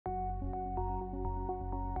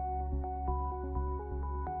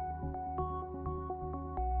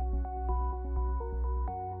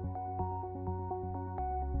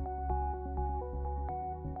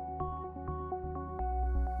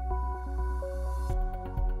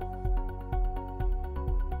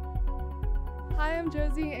Hi, I'm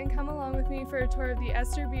Josie, and come along with me for a tour of the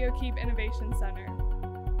Esther B Innovation Center.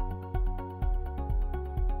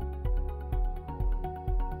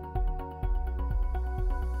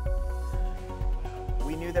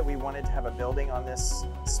 We knew that we wanted to have a building on this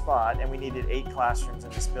spot, and we needed 8 classrooms in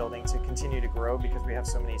this building to continue to grow because we have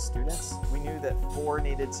so many students. We knew that 4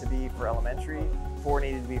 needed to be for elementary, 4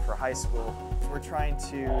 needed to be for high school. We're trying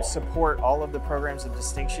to support all of the programs of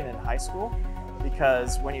distinction in high school,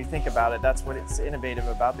 because when you think about it, that's what it's innovative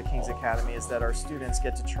about the King's Academy, is that our students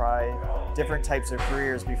get to try different types of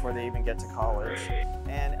careers before they even get to college.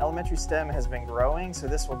 And elementary STEM has been growing, so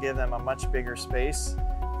this will give them a much bigger space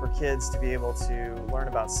for kids to be able to learn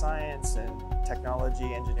about science and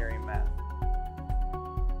technology, engineering, math.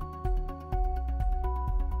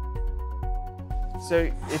 So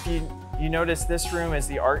if you notice, this room is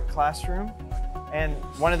the art classroom. And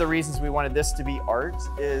one of the reasons we wanted this to be art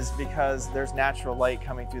is because there's natural light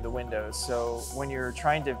coming through the windows. So when you're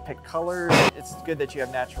trying to pick colors, it's good that you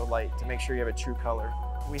have natural light to make sure you have a true color.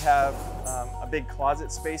 We have a big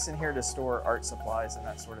closet space in here to store art supplies and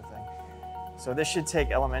that sort of thing. So this should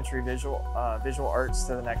take elementary visual arts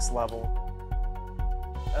to the next level.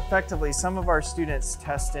 Effectively, some of our students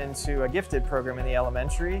test into a gifted program in the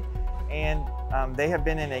elementary, and they have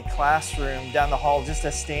been in a classroom down the hall, just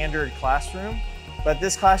a standard classroom. But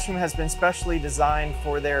this classroom has been specially designed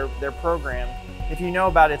for their program. If you know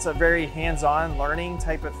about it, it's a very hands-on learning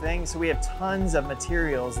type of thing. So we have tons of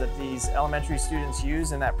materials that these elementary students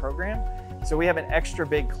use in that program. So we have an extra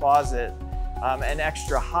big closet, an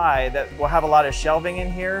extra high, that will have a lot of shelving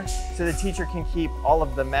in here, so the teacher can keep all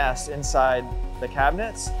of the mess inside the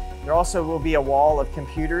cabinets. There also will be a wall of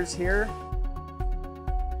computers here.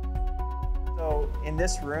 So in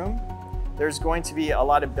this room, there's going to be a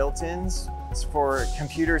lot of built-ins for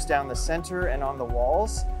computers down the center and on the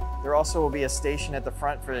walls. There also will be a station at the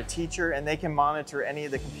front for the teacher, and they can monitor any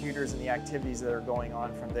of the computers and the activities that are going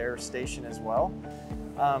on from their station as well.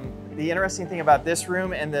 The interesting thing about this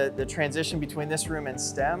room and the transition between this room and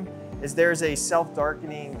STEM is there's a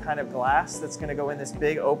self-darkening kind of glass that's going to go in this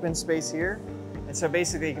big open space here. And so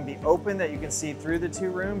basically it can be open that you can see through the 2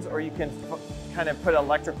 rooms, or you can kind of put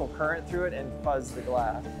electrical current through it and fuzz the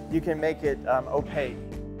glass. You can make it opaque.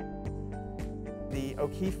 The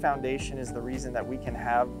O'Keefe Foundation is the reason that we can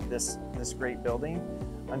have this great building.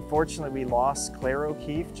 Unfortunately, we lost Claire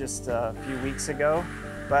O'Keefe just a few weeks ago,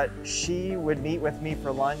 but she would meet with me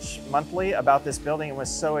for lunch monthly about this building and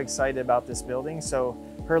was so excited about this building. So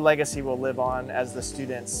her legacy will live on as the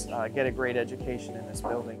students get a great education in this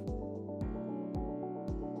building.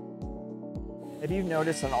 If you've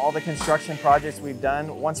noticed on all the construction projects we've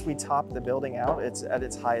done, once we top the building out, it's at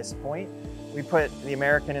its highest point. We put the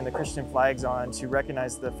American and the Christian flags on to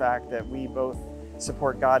recognize the fact that we both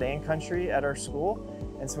support God and country at our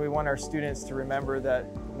school. And so we want our students to remember that,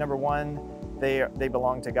 number one, they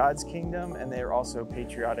belong to God's kingdom, and they are also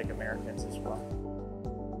patriotic Americans as well.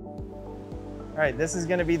 All right, this is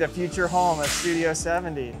going to be the future home of Studio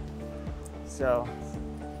 70. So,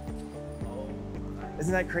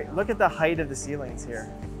 isn't that crazy? Look at the height of the ceilings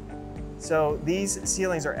here. So these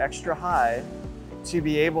ceilings are extra high to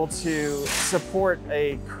be able to support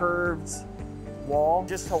a curved wall.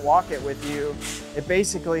 Just to walk it with you, it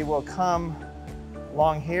basically will come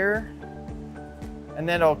along here, and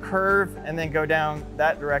then it'll curve and then go down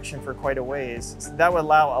that direction for quite a ways. So that would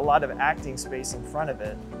allow a lot of acting space in front of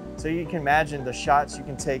it. So you can imagine the shots you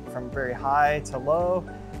can take from very high to low,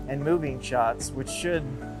 and moving shots, which should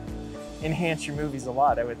enhance your movies a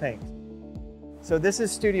lot, I would think. So this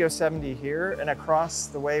is Studio 70 here, and across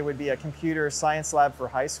the way would be a computer science lab for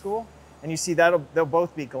high school. And you see they'll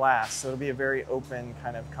both be glass, so it'll be a very open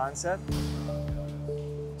kind of concept.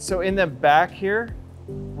 So in the back here,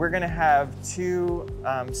 we're gonna have 2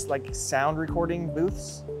 like sound recording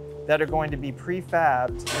booths that are going to be prefabbed,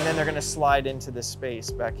 and then they're gonna slide into this space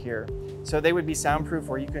back here. So they would be soundproof,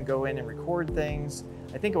 where you can go in and record things.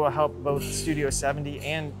 I think it will help both Studio 70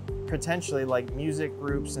 and potentially like music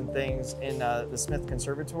groups and things in the Smith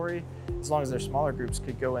Conservatory, as long as they're smaller groups,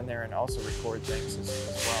 could go in there and also record things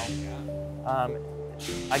as well.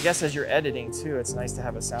 I guess as you're editing too, it's nice to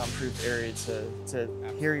have a soundproof area to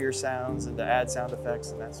hear your sounds and to add sound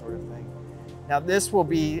effects and that sort of thing. Now this will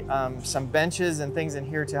be some benches and things in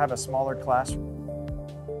here to have a smaller classroom.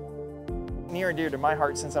 Near and dear to my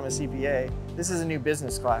heart, since I'm a CPA, this is a new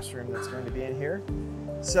business classroom that's going to be in here.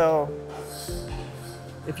 So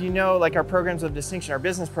if you know, like our programs of distinction, our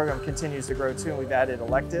business program continues to grow too, and we've added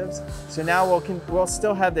electives. So now we'll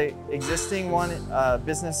still have the existing one,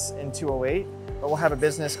 business in 208, but we'll have a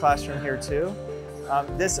business classroom here too.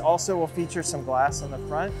 This also will feature some glass on the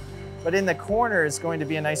front. But in the corner is going to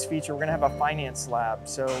be a nice feature. We're going to have a finance lab.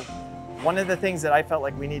 So one of the things that I felt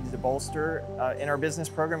like we needed to bolster in our business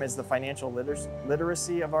program is the financial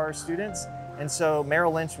literacy of our students. And so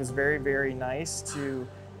Merrill Lynch was very, very nice to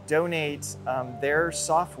donate their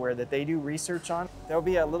software that they do research on. There'll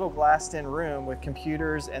be a little glassed-in room with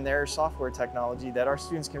computers and their software technology that our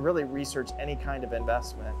students can really research any kind of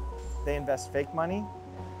investment. They invest fake money,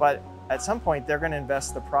 but at some point they're going to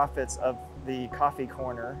invest the profits of the coffee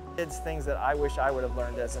corner. It's things that I wish I would have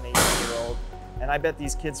learned as an 18-year-old. And I bet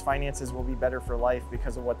these kids' finances will be better for life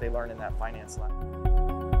because of what they learn in that finance lab.